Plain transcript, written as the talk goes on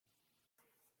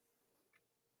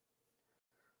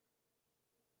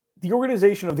The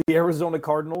organization of the Arizona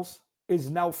Cardinals is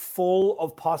now full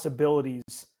of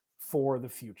possibilities for the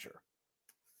future.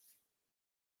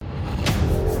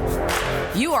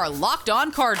 You are Locked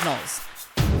On Cardinals,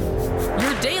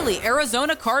 your daily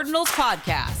Arizona Cardinals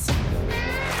podcast.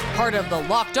 Part of the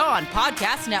Locked On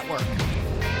Podcast Network,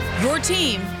 your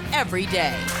team every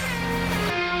day.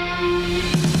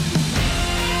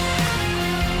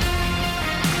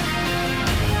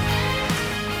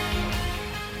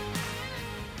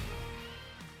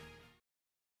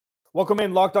 Welcome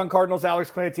in, Locked On Cardinals. Alex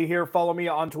Clancy here. Follow me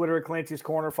on Twitter at Clancy's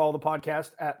Corner. Follow the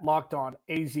podcast at Locked On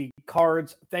AZ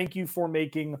Cards. Thank you for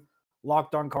making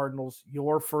Locked On Cardinals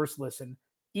your first listen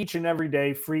each and every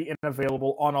day, free and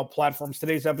available on all platforms.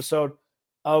 Today's episode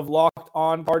of Locked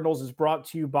On Cardinals is brought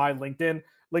to you by LinkedIn.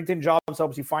 LinkedIn Jobs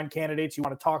helps you find candidates you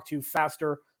want to talk to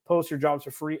faster. Post your jobs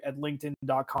for free at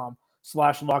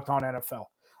linkedin.com/LockedOnNFL. I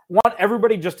want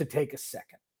everybody just to take a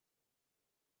second,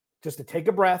 just to take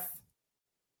a breath,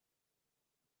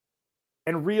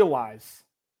 and realize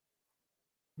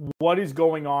what is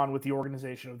going on with the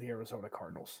organization of the Arizona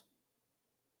Cardinals.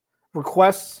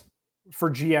 Requests for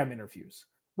GM interviews,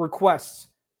 requests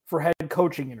for head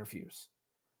coaching interviews,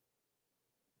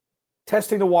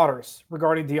 testing the waters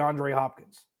regarding DeAndre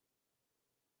Hopkins.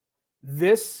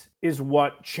 This is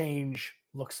what change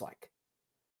looks like.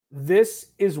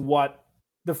 This is what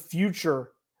the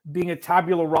future, being a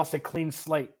tabula rasa clean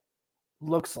slate,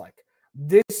 looks like.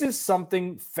 This is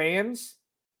something fans,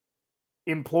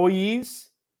 employees,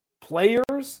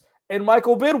 players, and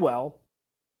Michael Bidwell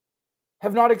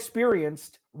have not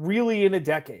experienced really in a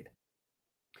decade.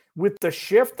 With the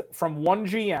shift from one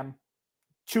GM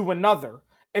to another,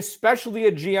 especially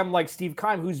a GM like Steve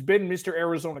Keim, who's been Mr.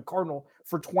 Arizona Cardinal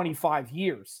for 25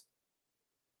 years.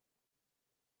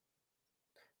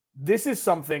 This is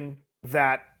something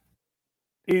that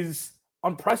is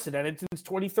unprecedented since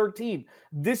 2013.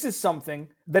 This is something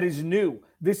that is new.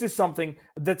 This is something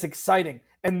that's exciting.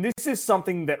 And this is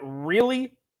something that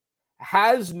really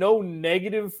has no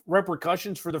negative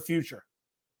repercussions for the future.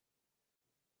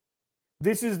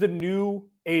 This is the new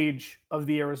age of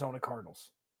the Arizona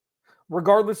Cardinals,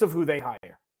 regardless of who they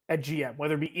hire at GM,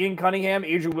 whether it be Ian Cunningham,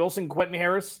 Adrian Wilson, Quentin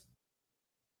Harris,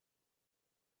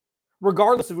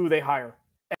 regardless of who they hire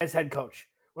as head coach,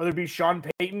 whether it be Sean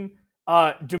Payton,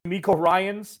 DeMeco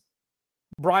Ryans,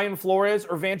 Brian Flores,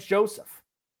 or Vance Joseph.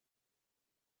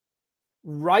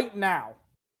 Right now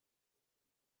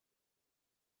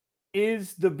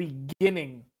is the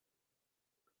beginning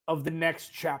of the next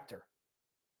chapter.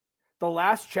 The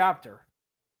last chapter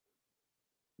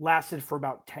lasted for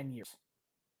about 10 years.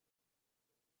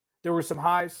 There were some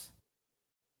highs,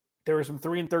 there were some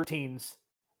 3-13s,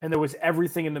 and there was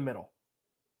everything in the middle.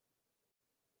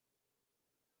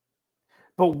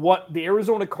 But what the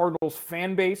Arizona Cardinals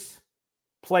fan base,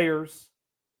 players,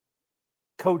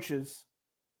 coaches,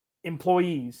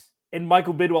 employees, and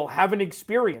Michael Bidwell haven't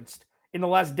experienced in the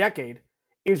last decade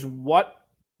is what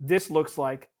this looks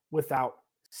like without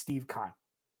Steve Keim.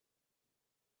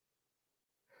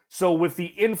 So with the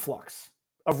influx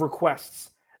of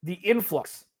requests, the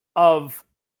influx of,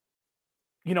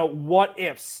 what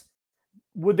ifs,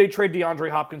 would they trade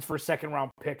DeAndre Hopkins for a second-round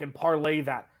pick and parlay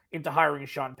that into hiring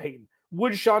Sean Payton?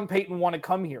 Would Sean Payton want to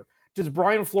come here? Does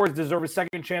Brian Flores deserve a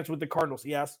second chance with the Cardinals?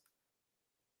 Yes.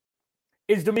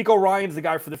 Is DeMeco Ryans the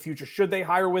guy for the future? Should they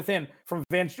hire with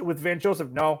Vance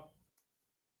Joseph? No.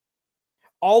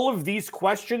 All of these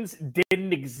questions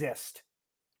didn't exist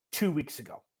 2 weeks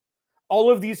ago.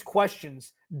 All of these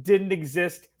questions didn't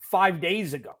exist 5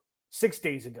 days ago, 6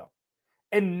 days ago.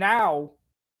 And now,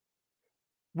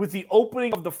 with the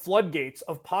opening of the floodgates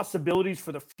of possibilities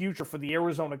for the future for the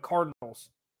Arizona Cardinals,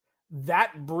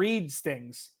 that breeds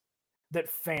things that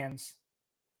fans,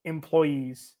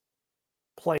 employees,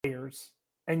 players,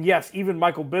 and yes, even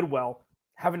Michael Bidwell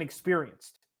haven't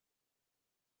experienced.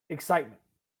 Excitement,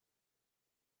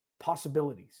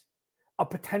 possibilities, a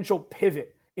potential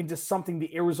pivot into something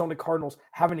the Arizona Cardinals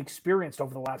haven't experienced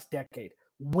over the last decade.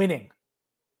 Winning,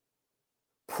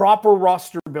 proper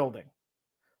roster building,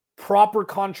 proper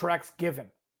contracts given,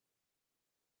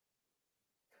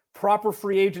 proper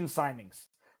free agent signings,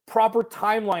 proper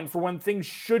timeline for when things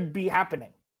should be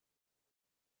happening.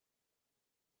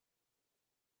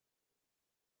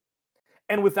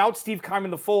 And without Steve Keim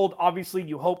in the fold, obviously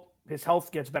you hope his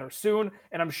health gets better soon,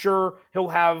 and I'm sure he'll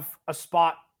have a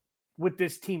spot with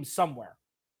this team somewhere.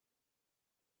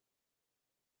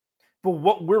 But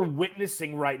what we're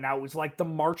witnessing right now is like the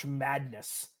March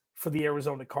Madness for the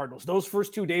Arizona Cardinals. Those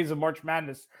first 2 days of March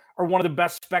Madness are one of the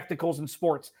best spectacles in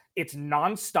sports. It's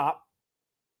nonstop.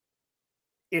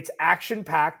 It's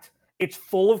action-packed. It's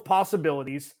full of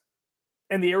possibilities.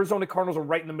 And the Arizona Cardinals are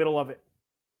right in the middle of it.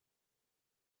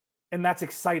 And that's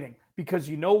exciting because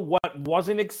you know what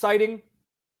wasn't exciting?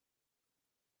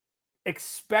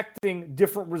 Expecting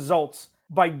different results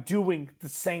by doing the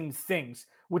same things,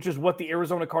 which is what the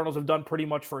Arizona Cardinals have done pretty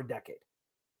much for a decade.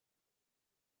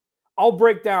 I'll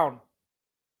break down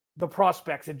the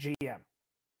prospects at GM.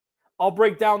 I'll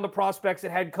break down the prospects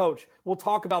at head coach. We'll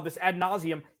talk about this ad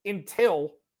nauseum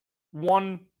until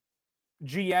one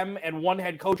GM and one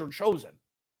head coach are chosen.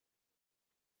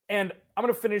 And I'm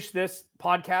going to finish this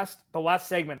podcast, the last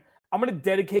segment. I'm going to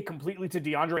dedicate completely to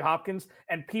DeAndre Hopkins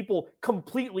and people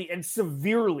completely and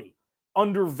severely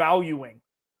undervaluing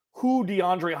who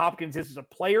DeAndre Hopkins is as a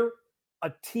player,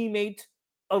 a teammate,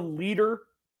 a leader,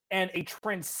 and a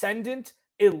transcendent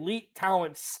elite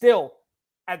talent still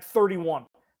at 31.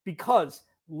 Because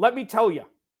let me tell you,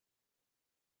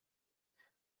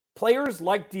 players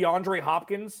like DeAndre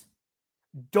Hopkins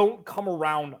don't come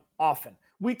around often.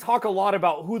 We talk a lot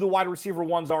about who the wide receiver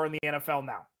ones are in the NFL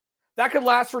now. That could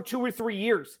last for 2 or 3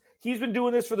 years. He's been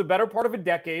doing this for the better part of a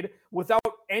decade without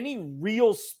any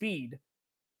real speed.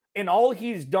 And all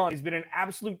he's done has been an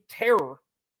absolute terror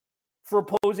for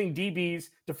opposing DBs,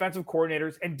 defensive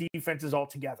coordinators, and defenses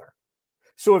altogether.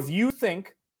 So if you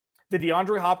think that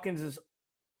DeAndre Hopkins is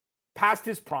past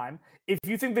his prime, if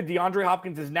you think that DeAndre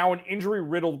Hopkins is now an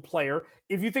injury-riddled player,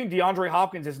 if you think DeAndre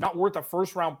Hopkins is not worth a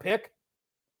first-round pick,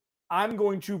 I'm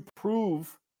going to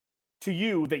prove to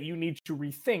you that you need to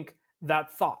rethink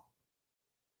that thought.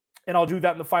 And I'll do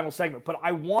that in the final segment. But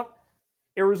I want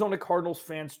Arizona Cardinals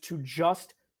fans to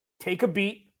just take a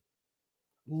beat,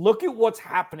 look at what's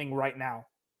happening right now,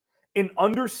 and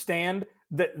understand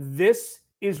that this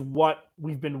is what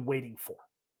we've been waiting for.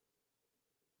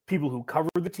 People who cover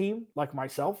the team, like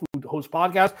myself, who host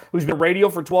podcasts, who's been radio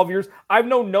for 12 years. I've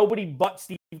known nobody but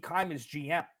Steve Keim as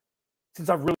GM since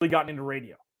I've really gotten into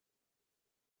radio.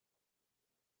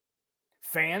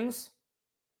 Fans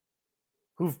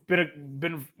who've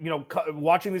been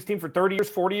watching this team for 30 years,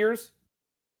 40 years,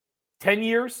 10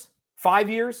 years, 5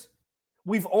 years.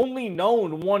 We've only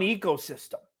known one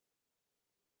ecosystem.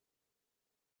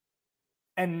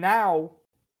 And now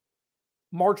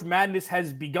March Madness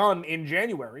has begun in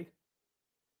January,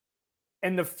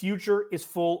 and the future is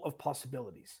full of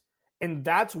possibilities. And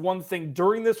that's one thing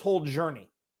during this whole journey,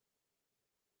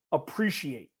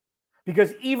 appreciate.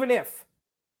 Because even if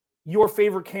your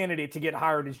favorite candidate to get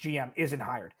hired as GM isn't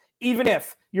hired, even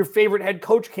if your favorite head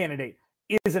coach candidate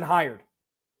isn't hired,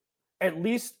 at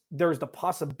least there's the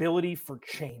possibility for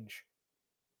change.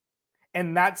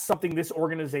 And that's something this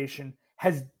organization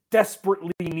has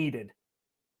desperately needed.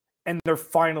 And they're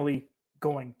finally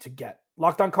going to get.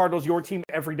 Locked On Cardinals, your team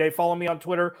every day. Follow me on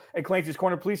Twitter at Clancy's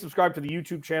Corner. Please subscribe to the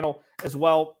YouTube channel as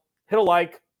well. Hit a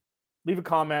like, leave a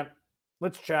comment.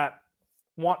 Let's chat.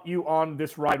 Want you on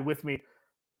this ride with me.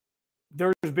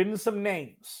 There's been some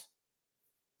names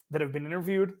that have been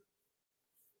interviewed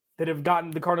that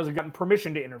the Cardinals have gotten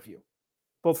permission to interview,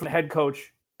 both from the head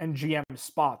coach and GM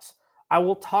spots. I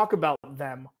will talk about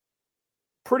them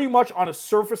pretty much on a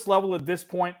surface level at this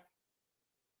point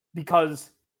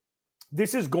because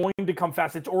this is going to come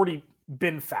fast. It's already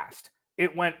been fast.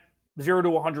 It went 0 to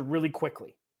 100 really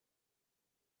quickly.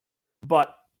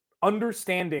 But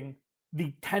understanding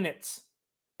the tenets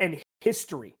and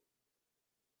history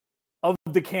of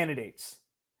the candidates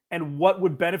and what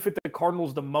would benefit the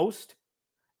Cardinals the most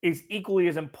is equally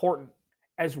as important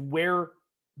as where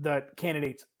the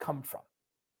candidates come from,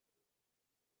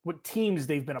 what teams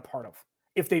they've been a part of,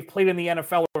 if they've played in the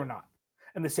NFL or not.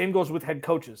 And the same goes with head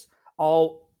coaches.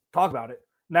 I'll talk about it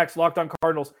next. Locked On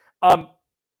Cardinals.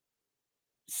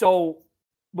 So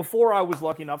before I was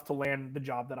lucky enough to land the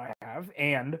job that I have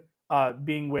and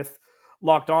being with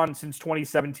Locked On since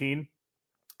 2017,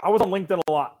 I was on LinkedIn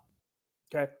a lot.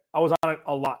 Okay. I was on it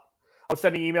a lot. I was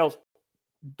sending emails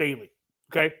daily.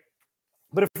 Okay.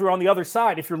 But if you're on the other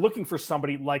side, if you're looking for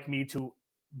somebody like me to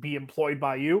be employed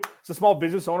by you, as a small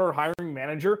business owner or hiring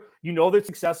manager, you know that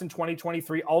success in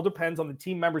 2023 all depends on the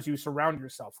team members you surround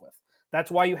yourself with.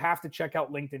 That's why you have to check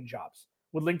out LinkedIn Jobs.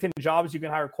 With LinkedIn Jobs, you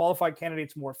can hire qualified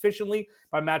candidates more efficiently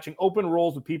by matching open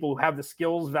roles with people who have the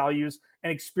skills, values,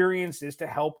 and experiences to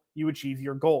help you achieve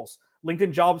your goals.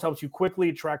 LinkedIn Jobs helps you quickly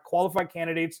attract qualified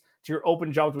candidates to your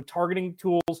open jobs with targeting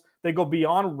tools. They go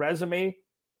beyond resume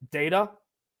data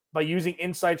by using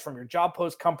insights from your job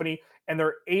post company and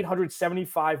their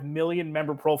 875 million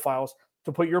member profiles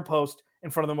to put your post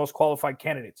in front of the most qualified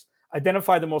candidates.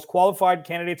 Identify the most qualified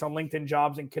candidates on LinkedIn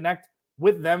Jobs and connect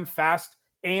with them fast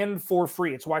and for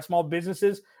free. It's why small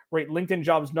businesses rate LinkedIn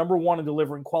Jobs #1 in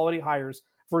delivering quality hires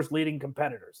versus leading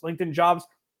competitors. LinkedIn Jobs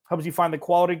helps you find the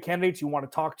quality candidates you want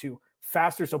to talk to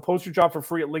faster. So post your job for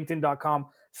free at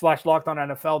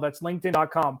linkedin.com/LockedOnNFL. That's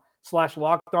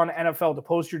linkedin.com/LockedOnNFL to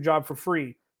post your job for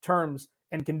free. Terms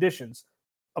and conditions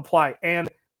apply. And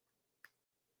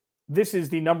this is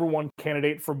the number one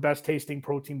candidate for best tasting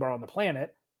protein bar on the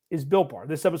planet is Built Bar.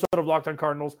 This episode of Locked On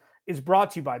Cardinals is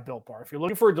brought to you by Built Bar. If you're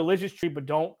looking for a delicious treat but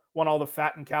don't want all the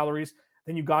fat and calories,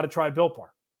 then you got to try Built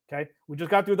Bar. Okay? We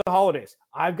just got through the holidays.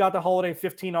 I've got the holiday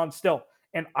 15 on still,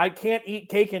 and I can't eat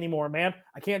cake anymore, man.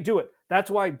 I can't do it.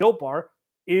 That's why Built Bar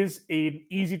is an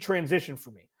easy transition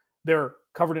for me. They're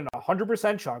covered in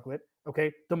 100% chocolate.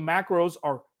 Okay? The macros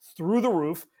are through the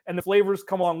roof, and the flavors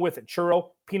come along with it.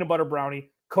 Churro, peanut butter brownie,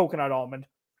 coconut almond,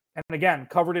 and again,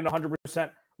 covered in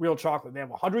 100% real chocolate. They have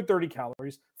 130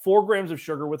 calories, 4 grams of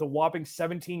sugar with a whopping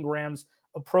 17 grams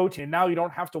of protein. Now you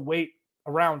don't have to wait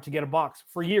around to get a box.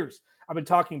 For years, I've been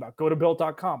talking about go to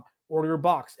Built.com, order your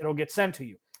box. It'll get sent to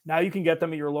you. Now you can get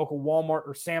them at your local Walmart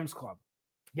or Sam's Club.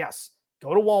 Yes,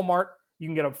 go to Walmart. You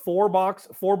can get a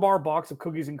 4-bar box of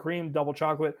cookies and cream, double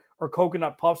chocolate, or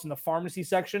coconut puffs in the pharmacy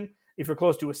section. If you're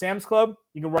close to a Sam's Club,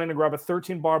 you can run in and grab a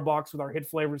 13-bar box with our hit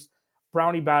flavors,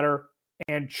 brownie batter,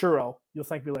 and churro. You'll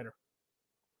thank me later.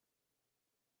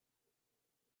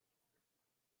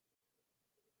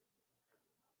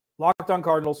 Locked On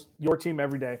Cardinals, your team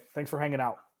every day. Thanks for hanging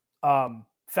out.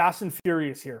 Fast and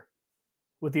furious here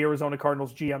with the Arizona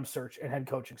Cardinals GM search and head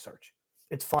coaching search.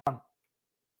 It's fun.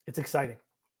 It's exciting.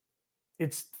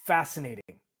 It's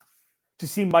fascinating to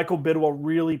see Michael Bidwell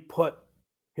really put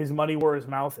his money where his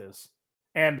mouth is,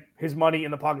 and his money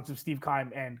in the pockets of Steve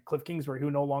Keim and Cliff Kingsbury, who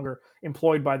are no longer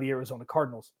employed by the Arizona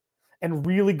Cardinals, and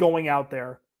really going out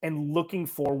there and looking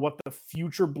for what the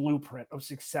future blueprint of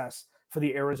success for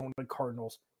the Arizona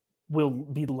Cardinals will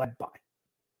be led by.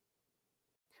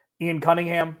 Ian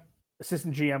Cunningham,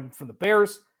 assistant GM for the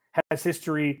Bears, has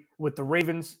history with the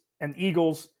Ravens and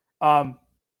Eagles,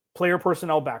 player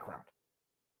personnel background.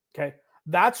 Okay,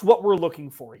 that's what we're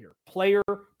looking for here. Player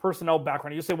personnel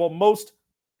background. You say, well, most,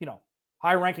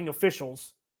 high-ranking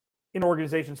officials in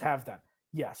organizations have that.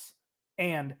 Yes.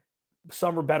 And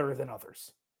some are better than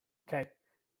others. Okay.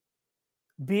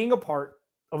 Being a part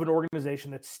of an organization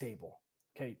that's stable.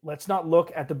 Okay. Let's not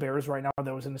look at the Bears right now.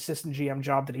 There was an assistant GM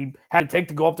job that he had to take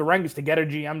to go up the ranks to get a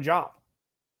GM job.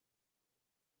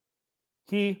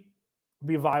 He would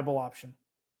be a viable option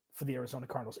for the Arizona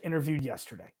Cardinals. Interviewed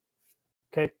yesterday.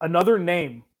 Okay. Another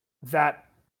name that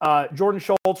Jordan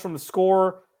Schultz from The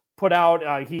Score put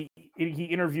out, he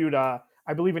interviewed, I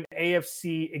believe, an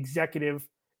AFC executive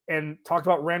and talked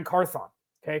about Ran Carthon.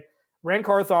 Okay. Ran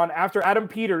Carthon, after Adam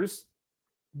Peters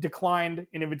declined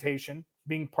an invitation,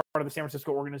 being part of the San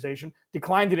Francisco organization,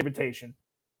 declined an invitation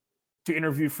to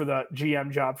interview for the GM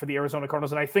job for the Arizona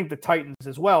Cardinals, and I think the Titans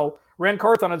as well. Ran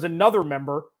Carthon is another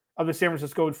member of the San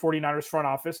Francisco 49ers front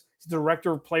office. He's the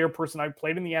director of player personnel,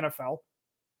 played in the NFL.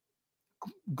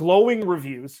 Glowing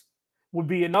reviews. Would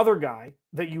be another guy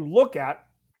that you look at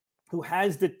who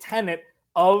has the tenet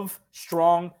of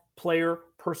strong player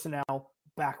personnel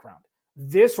background.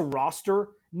 This roster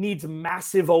needs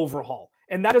massive overhaul.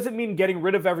 And that doesn't mean getting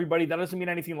rid of everybody. That doesn't mean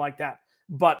anything like that.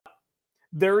 But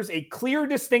there's a clear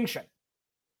distinction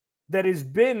that has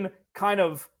been kind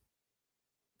of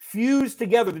fused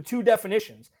together. The two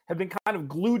definitions have been kind of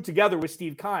glued together with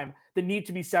Steve Keim that need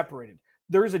to be separated.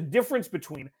 There's a difference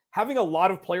between having a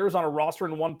lot of players on a roster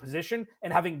in one position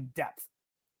and having depth.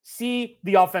 See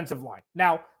the offensive line.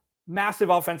 Now, massive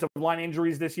offensive line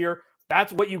injuries this year.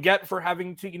 That's what you get for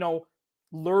having to,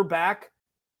 lure back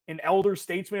an elder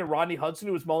statesman, Rodney Hudson,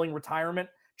 who was mulling retirement.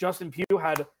 Justin Pugh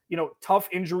had, tough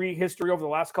injury history over the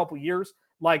last couple of years.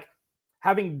 Like,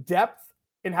 having depth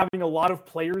and having a lot of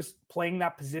players playing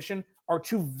that position are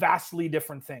two vastly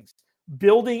different things.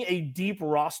 Building a deep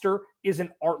roster is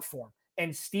an art form.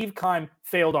 And Steve Keim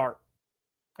failed art.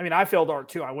 I mean, I failed art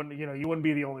too. I wouldn't, you wouldn't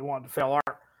be the only one to fail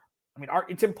art. I mean, art,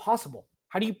 it's impossible.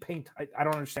 How do you paint? I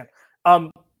don't understand.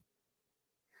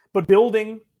 But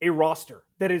building a roster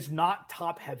that is not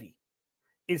top heavy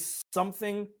is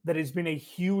something that has been a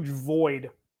huge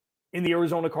void in the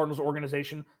Arizona Cardinals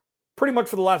organization pretty much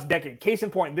for the last decade. Case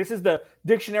in point, this is the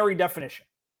dictionary definition.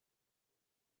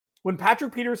 When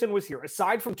Patrick Peterson was here,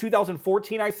 aside from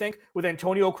 2014, I think, with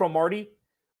Antonio Cromartie,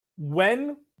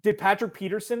 when did Patrick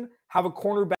Peterson have a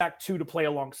cornerback 2 to play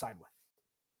alongside with?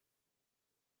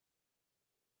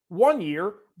 One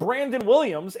year, Brandon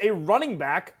Williams, a running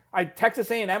back at Texas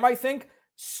A&M, I think,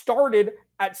 started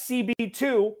at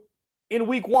CB2 in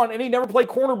week 1, and he never played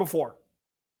corner before.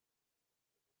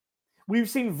 We've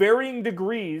seen varying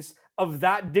degrees of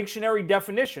that dictionary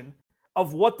definition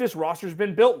of what this roster's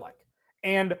been built like.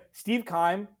 And Steve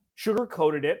Keim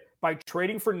sugar-coated it by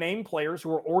trading for name players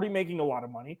who are already making a lot of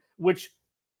money, which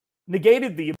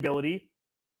negated the ability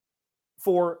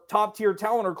for top-tier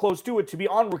talent or close to it to be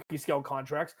on rookie scale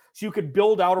contracts so you could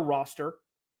build out a roster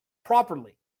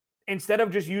properly instead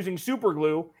of just using super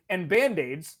glue and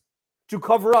Band-Aids to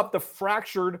cover up the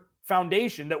fractured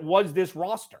foundation that was this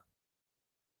roster.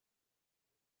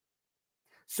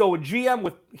 So a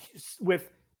GM with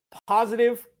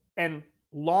positive and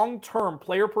long-term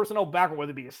player personnel background,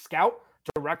 whether it be a scout,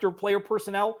 director of player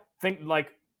personnel, think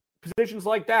like positions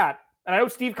like that. And I know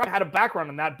Steve kind of had a background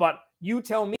in that, but you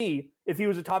tell me if he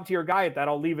was a top-tier guy at that,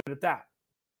 I'll leave it at that.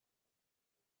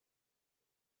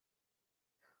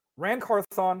 Ran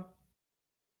Carthon,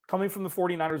 coming from the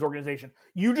 49ers organization,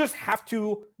 you just have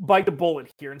to bite the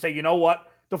bullet here and say, you know what?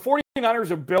 The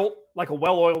 49ers are built like a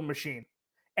well-oiled machine.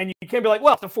 And you can't be like,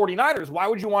 well, it's the 49ers. Why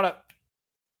would you want to?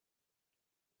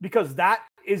 Because that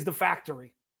is the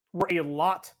factory where a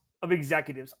lot of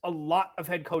executives, a lot of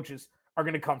head coaches are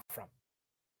going to come from.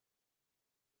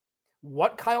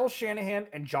 What Kyle Shanahan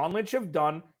and John Lynch have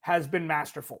done has been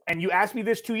masterful. And you asked me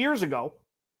this 2 years ago,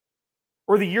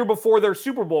 or the year before their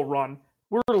Super Bowl run,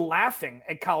 we were laughing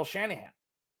at Kyle Shanahan.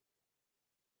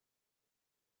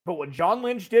 But what John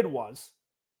Lynch did was,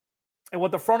 and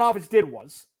what the front office did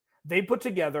was, they put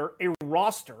together a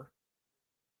roster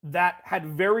that had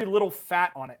very little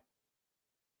fat on it.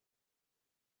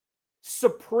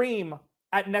 Supreme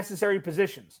at necessary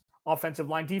positions. Offensive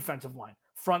line, defensive line,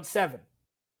 front seven.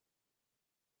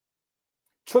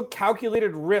 Took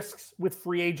calculated risks with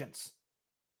free agents.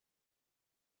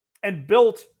 And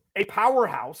built a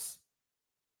powerhouse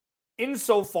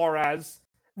insofar as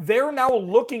they're now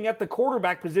looking at the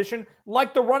quarterback position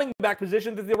like the running back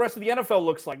position that the rest of the NFL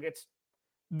looks like.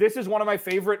 This is one of my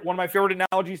favorite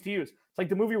analogies to use. It's like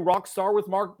the movie Rockstar with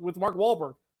Mark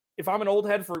Wahlberg. If I'm an old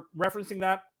head for referencing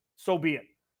that, so be it.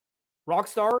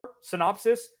 Rockstar,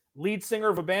 synopsis, lead singer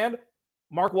of a band.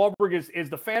 Mark Wahlberg is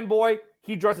the fanboy.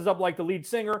 He dresses up like the lead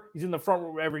singer. He's in the front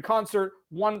row of every concert.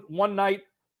 One night,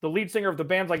 the lead singer of the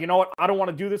band's like, you know what? I don't want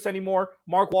to do this anymore.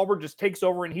 Mark Wahlberg just takes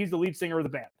over and he's the lead singer of the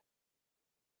band.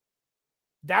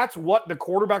 That's what the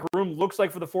quarterback room looks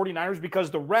like for the 49ers because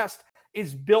the rest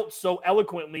is built so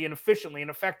eloquently and efficiently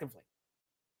and effectively.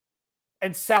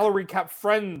 And salary cap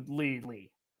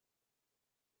friendlyly.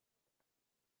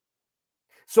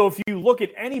 So if you look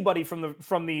at anybody from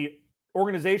the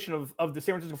organization of the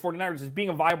San Francisco 49ers as being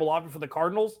a viable option for the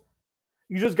Cardinals,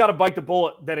 you just got to bite the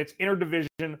bullet that it's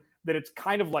interdivision, that it's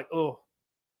kind of like, oh,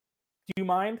 do you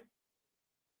mind?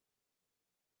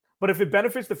 But if it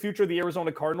benefits the future of the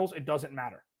Arizona Cardinals, it doesn't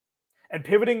matter. And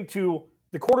pivoting to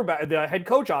the quarterback, the head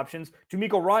coach options,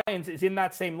 DeMeco Ryans is in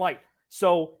that same light.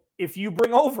 So if you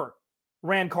bring over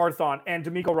Ran Carthon and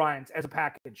DeMeco Ryans as a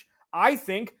package, I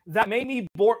think that may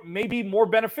be more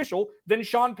beneficial than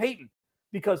Sean Payton.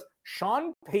 Because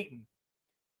Sean Payton,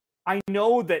 I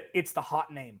know that it's the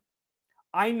hot name.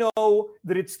 I know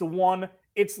that it's the one.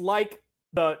 It's like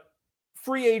the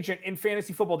free agent in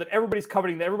fantasy football that everybody's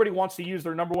coveting, that everybody wants to use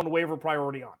their number one waiver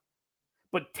priority on.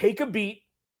 But take a beat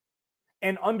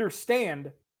and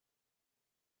understand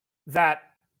that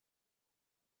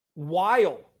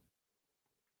while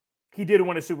he did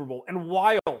win a Super Bowl and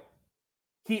while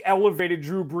he elevated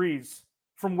Drew Brees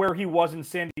from where he was in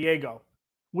San Diego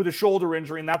with a shoulder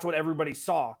injury, and that's what everybody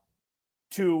saw,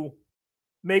 to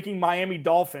making Miami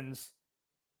Dolphins,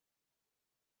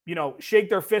 shake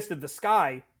their fist at the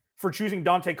sky for choosing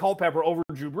Dante Culpepper over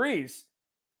Drew Brees,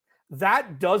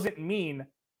 that doesn't mean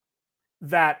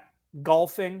that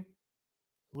golfing,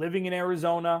 living in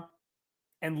Arizona,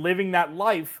 and living that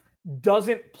life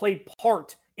doesn't play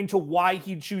part into why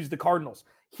he'd choose the Cardinals.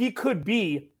 He could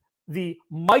be the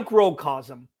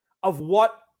microcosm of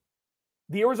what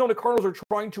the Arizona Cardinals are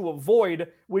trying to avoid,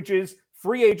 which is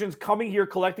free agents coming here,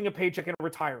 collecting a paycheck, and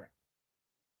retiring,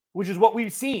 which is what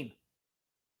we've seen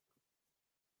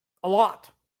a lot.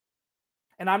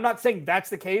 And I'm not saying that's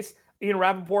the case. Ian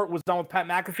Rappaport was on with Pat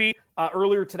McAfee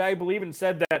earlier today, I believe, and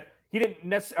said that he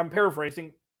didn't I'm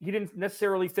paraphrasing. He didn't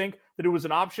necessarily think that it was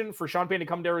an option for Sean Payton to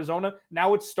come to Arizona.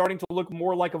 Now it's starting to look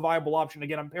more like a viable option.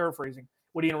 Again, I'm paraphrasing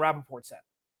what Ian Rappaport said.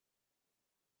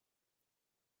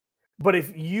 But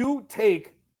if you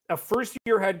take a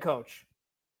first-year head coach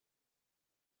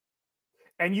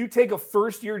and you take a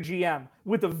first-year GM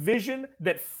with a vision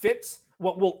that fits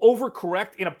what will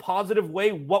overcorrect in a positive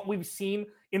way what we've seen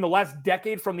in the last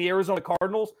decade from the Arizona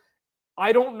Cardinals,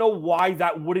 I don't know why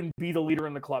that wouldn't be the leader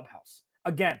in the clubhouse.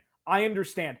 Again, I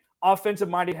understand.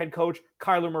 Offensive-minded head coach,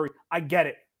 Kyler Murray. I get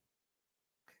it.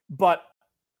 But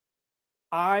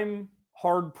I'm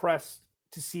hard-pressed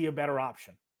to see a better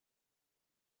option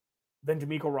than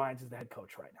DeMeco Ryans as the head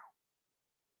coach right now.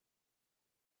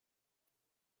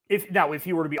 If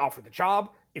he were to be offered the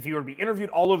job, if he were to be interviewed,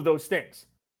 all of those things.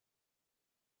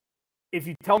 If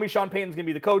you tell me Sean Payton's going to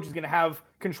be the coach, he's going to have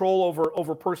control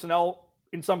over personnel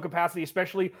in some capacity,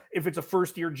 especially if it's a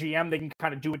first-year GM, they can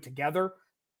kind of do it together.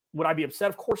 Would I be upset?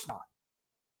 Of course not.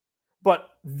 But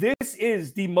this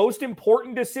is the most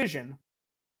important decision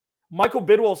Michael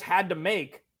Bidwell's had to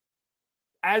make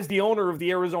as the owner of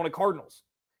the Arizona Cardinals.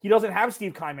 He doesn't have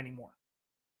Steve Keim anymore.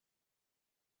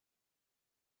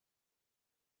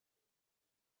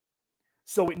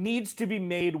 So it needs to be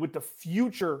made with the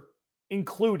future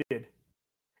included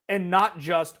and not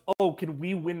just, oh, can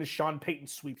we win the Sean Payton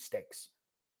sweepstakes?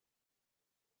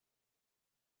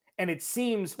 And it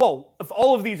seems, well, if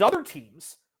all of these other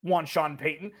teams want Sean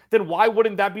Payton, then why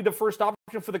wouldn't that be the first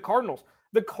option for the Cardinals?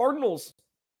 The Cardinals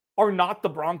are not the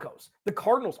Broncos. The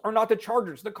Cardinals are not the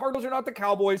Chargers. The Cardinals are not the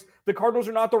Cowboys. The Cardinals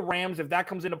are not the Rams, if that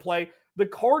comes into play. The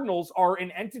Cardinals are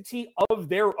an entity of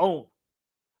their own.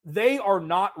 They are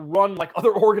not run like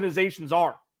other organizations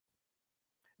are.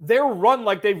 They're run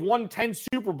like they've won 10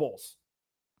 Super Bowls.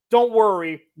 Don't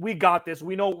worry, we got this.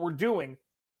 We know what we're doing,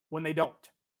 when they don't.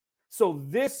 So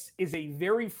this is a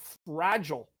very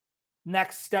fragile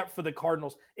next step for the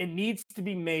Cardinals. It needs to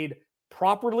be made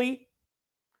properly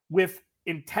with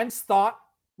intense thought,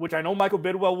 which I know Michael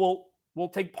Bidwell will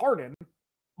take part in.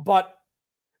 But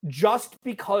just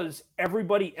because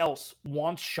everybody else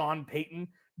wants Sean Payton,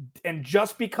 and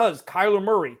just because Kyler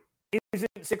Murray isn't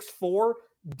 6'4",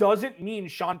 doesn't mean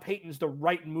Sean Payton's the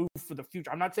right move for the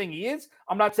future. I'm not saying he is.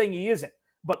 I'm not saying he isn't.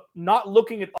 But not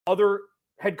looking at other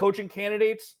head coaching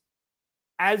candidates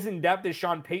as in-depth as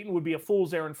Sean Payton would be a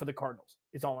fool's errand for the Cardinals,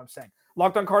 is all I'm saying.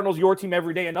 Locked on Cardinals, your team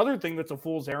every day. Another thing that's a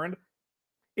fool's errand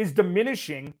is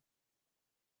diminishing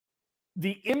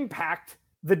the impact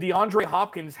that DeAndre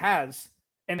Hopkins has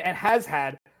and has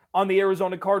had on the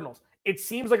Arizona Cardinals. It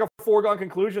seems like a foregone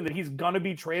conclusion that he's going to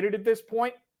be traded at this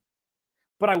point,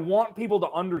 but I want people to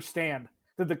understand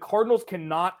that the Cardinals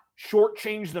cannot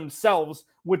shortchange themselves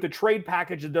with the trade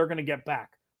package that they're going to get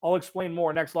back. I'll explain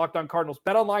more next. Locked on Cardinals.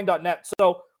 BetOnline.net.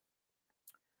 So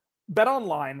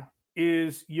BetOnline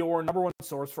is your number one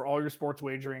source for all your sports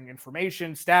wagering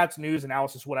information, stats, news,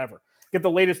 analysis, whatever. Get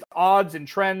the latest odds and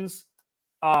trends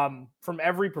from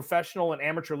every professional and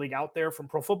amateur league out there, from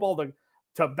pro football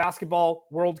to basketball,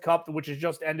 World Cup, which has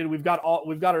just ended. We've got it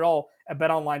all at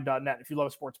betonline.net. If you love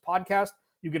a sports podcast,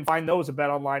 you can find those at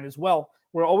BetOnline as well.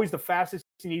 We're always the fastest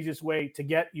and easiest way to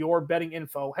get your betting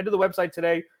info. Head to the website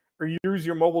today or use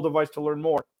your mobile device to learn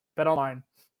more. BetOnline,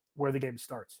 where the game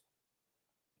starts.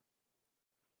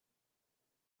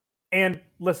 And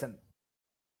listen,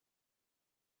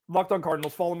 Locked on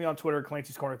Cardinals, follow me on Twitter,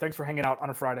 Clancy's Corner. Thanks for hanging out on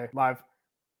a Friday live.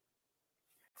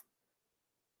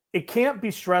 It can't be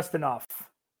stressed enough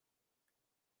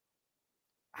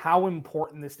how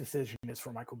important this decision is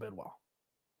for Michael Bidwell.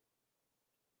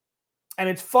 And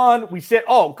it's fun. We said,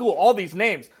 oh, cool, all these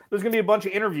names. There's going to be a bunch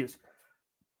of interviews,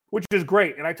 which is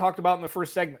great. And I talked about in the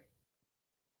first segment.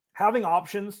 Having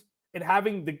options and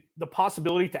having the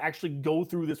possibility to actually go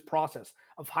through this process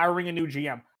of hiring a new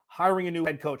GM, hiring a new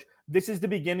head coach. This is the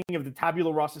beginning of the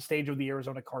tabula rasa stage of the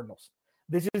Arizona Cardinals.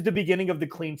 This is the beginning of the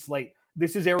clean slate.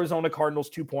 This is Arizona Cardinals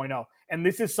 2.0. And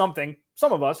this is something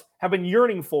some of us have been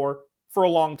yearning for a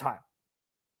long time.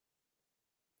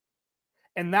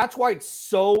 And that's why it's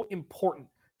so important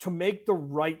to make the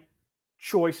right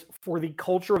choice for the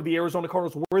culture of the Arizona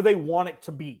Cardinals, where they want it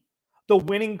to be. The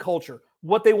winning culture,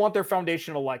 what they want their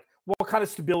foundation to like, what kind of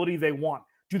stability they want.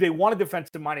 Do they want a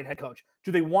defensive-minded head coach?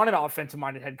 Do they want an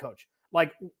offensive-minded head coach?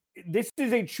 Like, this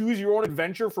is a choose-your-own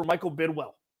adventure for Michael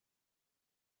Bidwell.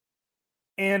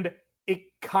 And it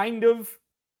kind of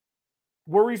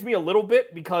worries me a little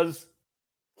bit because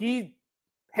he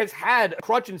has had a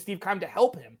crutch in Steve Keim to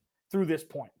help him through this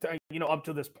point, up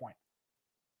to this point.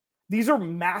 These are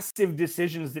massive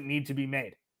decisions that need to be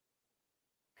made.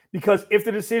 Because if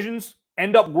the decisions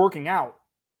end up working out,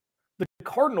 the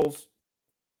Cardinals,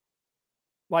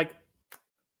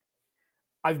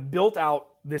 I've built out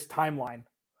this timeline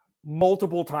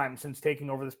multiple times since taking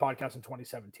over this podcast in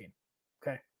 2017.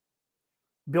 Okay.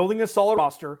 Building a solid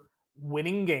roster,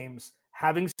 winning games,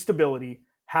 having stability,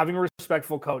 having a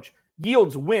respectful coach,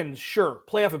 yields wins, sure.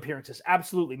 Playoff appearances,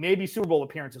 absolutely. Maybe Super Bowl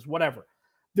appearances, whatever.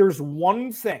 There's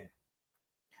one thing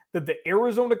that the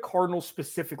Arizona Cardinals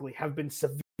specifically have been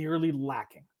severely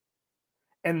lacking,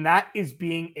 and that is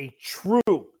being a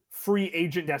true free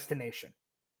agent destination.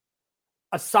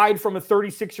 Aside from a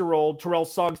 36-year-old Terrell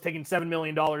Suggs taking $7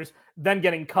 million, then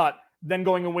getting cut, then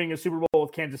going and winning a Super Bowl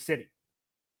with Kansas City.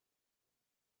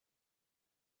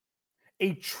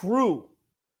 A true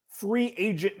free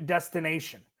agent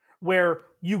destination where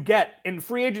you get, and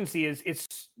free agency is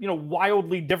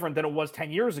wildly different than it was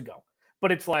 10 years ago.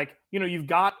 But it's like, you've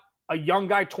got a young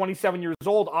guy, 27 years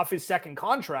old, off his second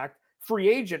contract, free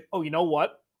agent. Oh, you know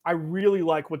what? I really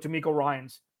like what D'Amico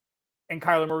Ryans and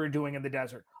Kyler Murray are doing in the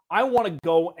desert. I want to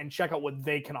go and check out what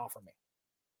they can offer me.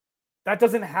 That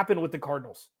doesn't happen with the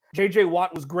Cardinals. J.J.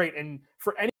 Watt was great. And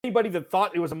for anybody that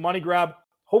thought it was a money grab,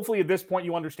 hopefully at this point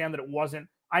you understand that it wasn't.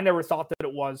 I never thought that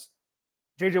it was.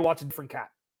 J.J. Watt's a different cat.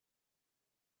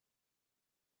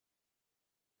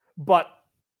 But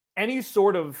any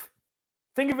sort of,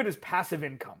 think of it as passive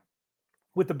income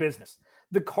with the business.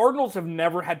 The Cardinals have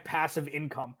never had passive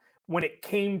income when it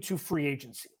came to free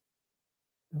agency.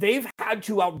 They've had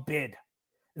to outbid.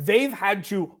 They've had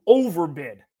to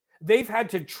overbid. They've had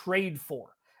to trade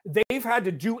for. They've had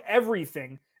to do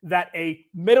everything that a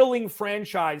middling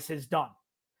franchise has done.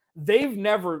 They've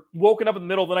never woken up in the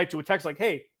middle of the night to a text like,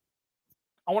 hey,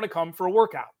 I want to come for a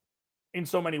workout, in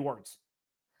so many words.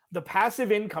 The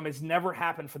passive income has never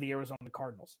happened for the Arizona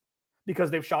Cardinals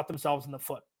because they've shot themselves in the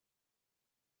foot.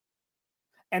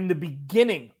 And the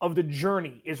beginning of the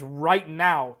journey is right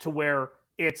now to where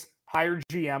it's hire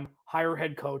GM, hire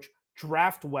head coach,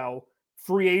 draft well,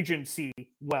 free agency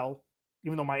well,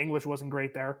 even though my English wasn't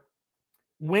great there,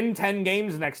 win 10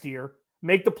 games next year,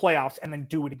 make the playoffs, and then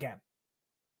do it again.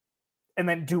 And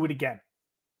then do it again.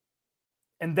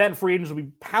 And then free agents will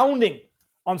be pounding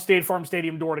on State Farm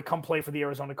Stadium door to come play for the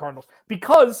Arizona Cardinals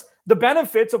because the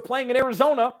benefits of playing in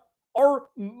Arizona are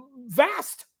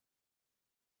vast.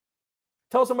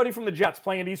 Tell somebody from the Jets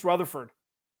playing at East Rutherford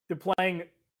that playing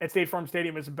at State Farm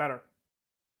Stadium isn't better.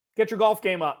 Get your golf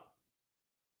game up.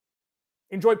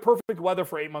 Enjoy perfect weather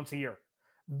for 8 months a year.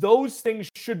 Those things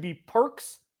should be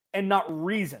perks and not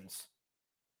reasons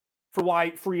for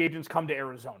why free agents come to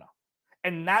Arizona.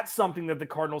 And that's something that the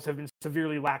Cardinals have been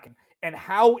severely lacking. And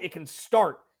how it can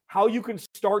start, how you can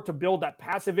start to build that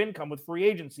passive income with free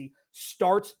agency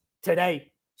starts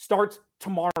today, starts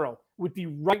tomorrow with the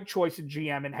right choice of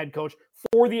GM and head coach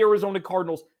for the Arizona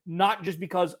Cardinals, not just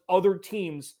because other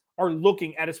teams are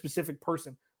looking at a specific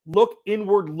person. Look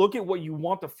inward, look at what you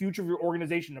want the future of your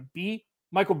organization to be,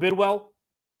 Michael Bidwell,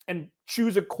 and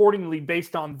choose accordingly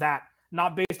based on that,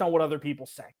 not based on what other people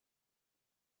say.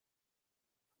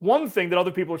 One thing that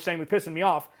other people are saying that's pissing me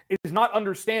off is not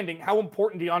understanding how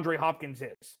important DeAndre Hopkins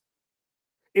is.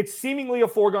 It's seemingly a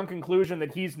foregone conclusion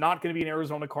that he's not going to be an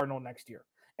Arizona Cardinal next year.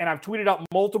 And I've tweeted out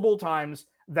multiple times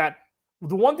that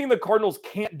the one thing the Cardinals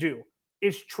can't do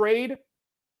is trade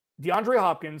DeAndre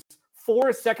Hopkins for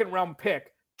a second-round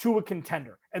pick to a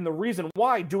contender. And the reason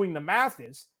why, doing the math,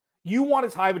 is you want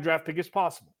as high of a draft pick as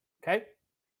possible, okay?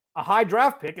 A high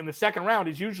draft pick in the second round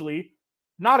is usually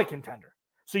not a contender.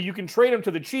 So you can trade him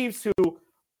to the Chiefs, who,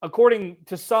 according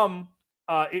to some,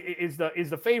 is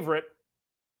the favorite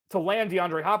to land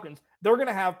DeAndre Hopkins. They're going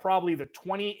to have probably the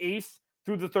 28th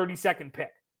through the 32nd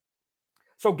pick.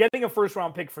 So getting a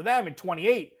first-round pick for them in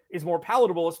 28 is more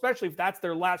palatable, especially if that's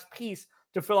their last piece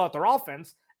to fill out their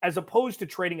offense, as opposed to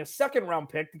trading a second-round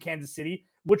pick to Kansas City,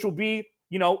 which will be,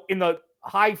 in the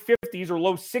high 50s or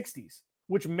low 60s,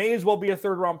 which may as well be a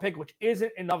third-round pick, which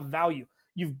isn't enough value.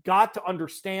 You've got to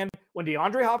understand when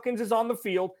DeAndre Hopkins is on the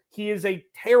field, he is a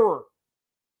terror.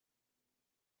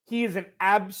 He is an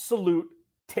absolute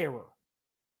terror.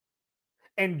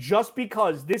 And just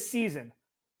because this season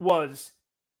was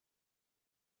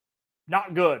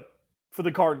not good for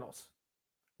the Cardinals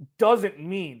doesn't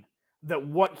mean that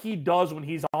what he does when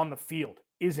he's on the field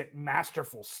isn't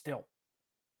masterful still.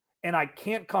 And I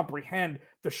can't comprehend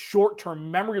the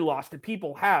short-term memory loss that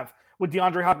people have with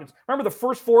DeAndre Hopkins. Remember the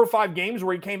first 4 or 5 games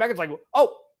where he came back? It's like,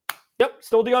 oh, yep,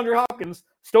 still DeAndre Hopkins,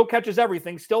 still catches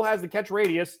everything, still has the catch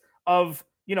radius of,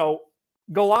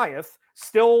 Goliath,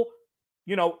 still,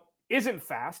 isn't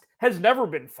fast, has never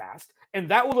been fast, and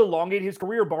that will elongate his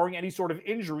career barring any sort of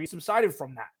injury subsided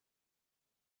from that.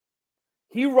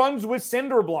 He runs with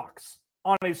cinder blocks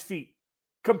on his feet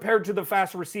compared to the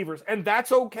fast receivers, and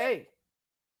that's okay.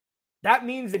 That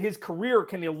means that his career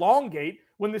can elongate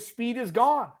when the speed is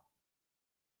gone.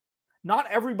 Not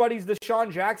everybody's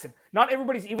Deshaun Jackson. Not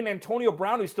everybody's even Antonio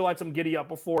Brown, who still had some giddy up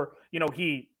before,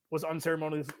 he was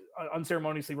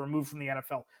unceremoniously removed from the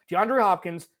NFL. DeAndre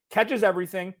Hopkins catches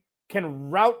everything, can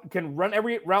run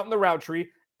every route in the route tree,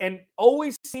 and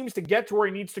always seems to get to where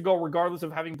he needs to go regardless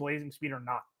of having blazing speed or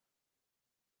not.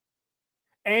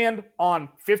 And on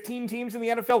 15 teams in the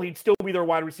NFL, he'd still be their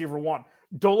wide receiver one.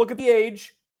 Don't look at the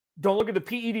age. Don't look at the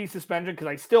PED suspension, because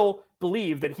I still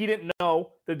believe that he didn't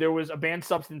know that there was a banned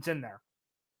substance in there.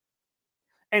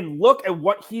 And look at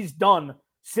what he's done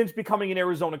since becoming an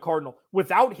Arizona Cardinal.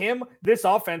 Without him, this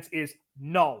offense is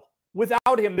null.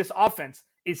 Without him, this offense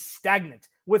is stagnant.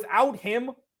 Without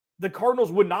him, the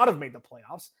Cardinals would not have made the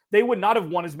playoffs. They would not have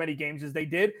won as many games as they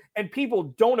did. And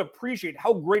people don't appreciate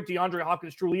how great DeAndre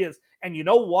Hopkins truly is. And you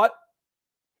know what?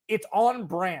 It's on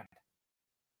brand.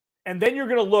 And then you're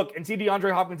going to look and see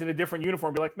DeAndre Hopkins in a different uniform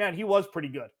and be like, man, he was pretty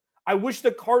good. I wish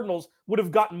the Cardinals would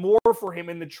have gotten more for him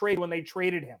in the trade when they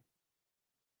traded him.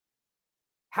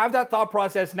 Have that thought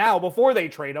process now before they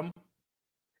trade him,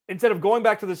 instead of going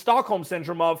back to the Stockholm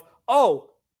syndrome of,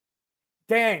 oh,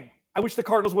 dang, I wish the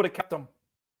Cardinals would have kept him.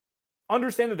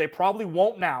 Understand that they probably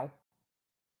won't now,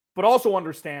 but also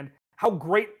understand how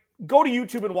great. Go to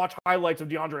YouTube and watch highlights of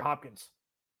DeAndre Hopkins.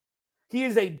 He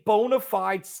is a bona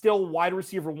fide still wide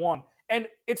receiver 1, and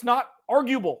it's not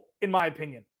arguable, in my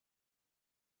opinion.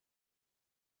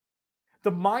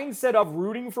 The mindset of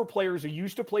rooting for players who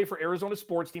used to play for Arizona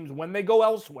sports teams when they go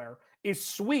elsewhere is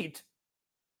sweet,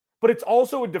 but it's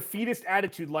also a defeatist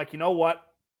attitude like, you know what?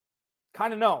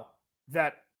 Kind of know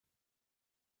that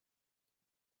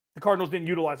the Cardinals didn't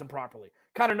utilize him properly.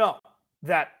 Kind of know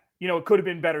that, it could have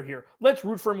been better here. Let's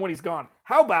root for him when he's gone.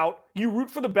 How about you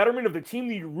root for the betterment of the team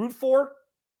that you root for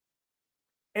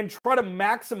and try to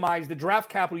maximize the draft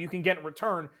capital you can get in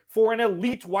return for an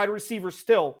elite wide receiver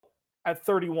still at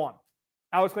 31.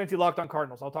 Alex Clancy, Locked On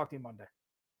Cardinals. I'll talk to you Monday.